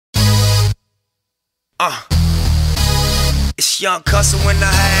It's Young Hussle in the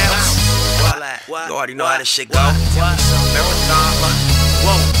house. You already know how this shit go. Marathon.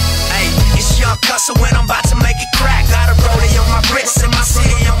 Whoa. Hey, it's Young Hussle when I'm about to make it crack. Got a rollie on my wrist and my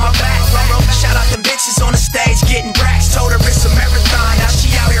city on my back. Shout out them bitches on the stage getting racks. Told her it's a marathon, now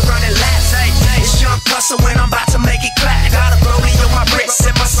she out here running laps. Hey, it's Young Hussle when I'm about to make it clap. Got a rollie on my wrist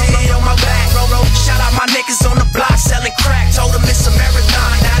and my city on my back. Shout out my niggas on the block selling crack. Told them it's a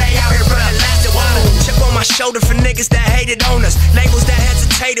marathon, now they out here running laps. Chip on my shoulder for niggas that hated on us. Labels that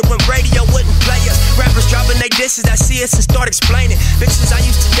hesitated when radio wouldn't play us. Rappers dropping they disses that see us and start explaining. Bitches I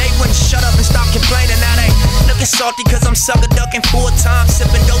used to date wouldn't shut up and stop complaining. Now they looking salty cause I'm sucker ducking full time.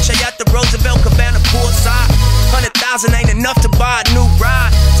 Sipping Dolce at the Roosevelt Cabana poolside. 100,000 ain't enough to buy a new ride.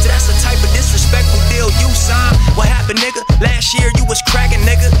 So that's the type of disrespectful deal you sign. What happened, nigga? Last year you was cracking,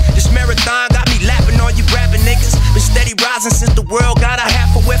 nigga. This marathon got me lapping on you rapping niggas. Been steady rising since the world got a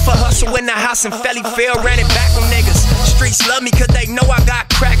half a whiff of hustle in the house and Felly Fail ran it back on niggas. Streets love me cause they know I got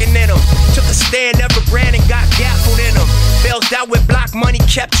cracking in them. Took a stand, never ran and got gaffled in them. Bailed out with block money,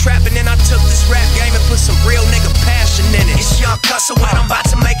 kept trapping, and I took this rap game and put some real nigga passion in it. It's Young Hussle when I'm about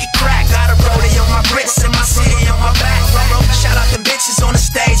to make it crack. Got a rollie on my wrist and my city on my back. Shout out them bitches on the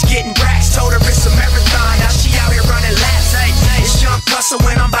stage getting racks. Told her it's a marathon, now she out here running laps. Hey, it's Young Hussle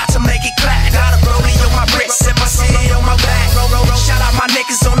when I'm about to make it clap. Got a rollie on my wrist and my city on my back. Shout out my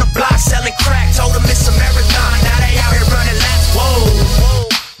niggas on the block selling crack. Told them it's a marathon, now they out here running laps. Whoa,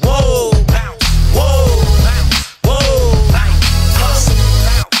 whoa, whoa, whoa.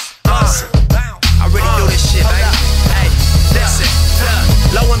 Hustle, I really do this shit, baby. Hey, listen,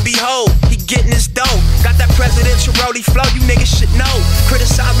 lo and behold, he getting his dough. Got that presidential roadie flow, you niggas should know.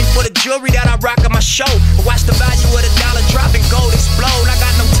 Criticize me for the jewelry that I rock at my show, but watch the value of the dollar drop and gold explode. I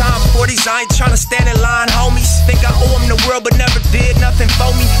got no time for these, I ain't tryna stand in line, homies. Think I owe them the world, but never did nothing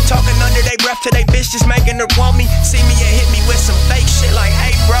for me. Talking under they breath to they bitch, just making her want me. See me and hit me with some fake shit like,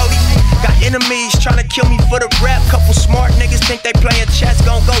 hey, Brody. Got enemies tryna kill me for the rap. Couple smart niggas think they playing chess,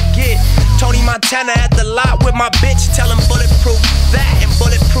 gon' go get Tony Montana at the lot with my bitch. Tell him bulletproof that and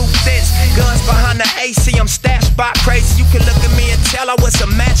bulletproof this. Guns behind the AC, I'm stash spot crazy. You can look at me and tell I was a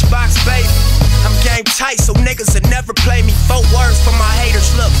matchbox, baby. I'm game tight, so niggas will never play me. 4 words for my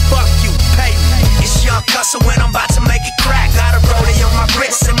haters, look, fuck you, pay me. It's Young Hussle when I'm about to make it crack. Got a rollie on my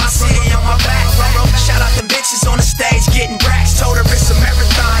wrist and my city on my back. Shout out them bitches on the stage getting racks. Told her it's a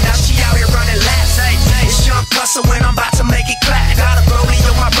marathon, now she out here running laps. Hey, it's Young Hussle when I'm about to make it clap. Got a rollie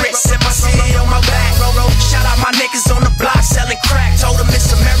on my wrist and my city on my back. Shout out my niggas on the block selling crack. Told them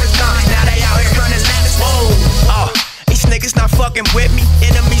it's a marathon, now they out here running laps. Whoa, these niggas not fucking with me.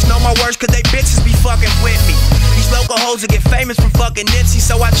 Enemies know my words cause they bitches be fucking with me. These local hoes will get famous from fucking Nipsey,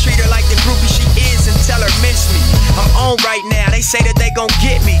 so I treat her like the groupie she is and tell her miss me. I'm on right now, they say that they gon'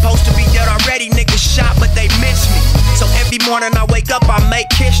 get me. Supposed to be dead already, niggas shot but they miss me. So every morning I wake up, I make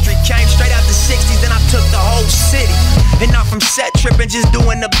history. Came straight out the 60s, then I took the whole city. And not from set tripping, just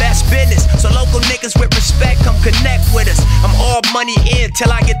doing the best business. So local niggas with respect, come connect with us. I'm all money in till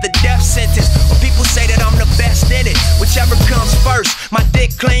I get the death sentence. When people say that I'm the best in it, whichever comes first. My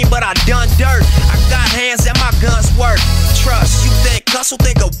dick clean, but I done dirt. I got hands and my guns work. Trust, you think Hussle,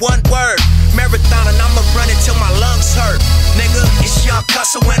 think of one word. Marathon and I'ma run it till my lungs hurt. Nigga, it's Young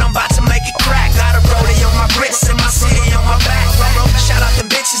Hussle when I'm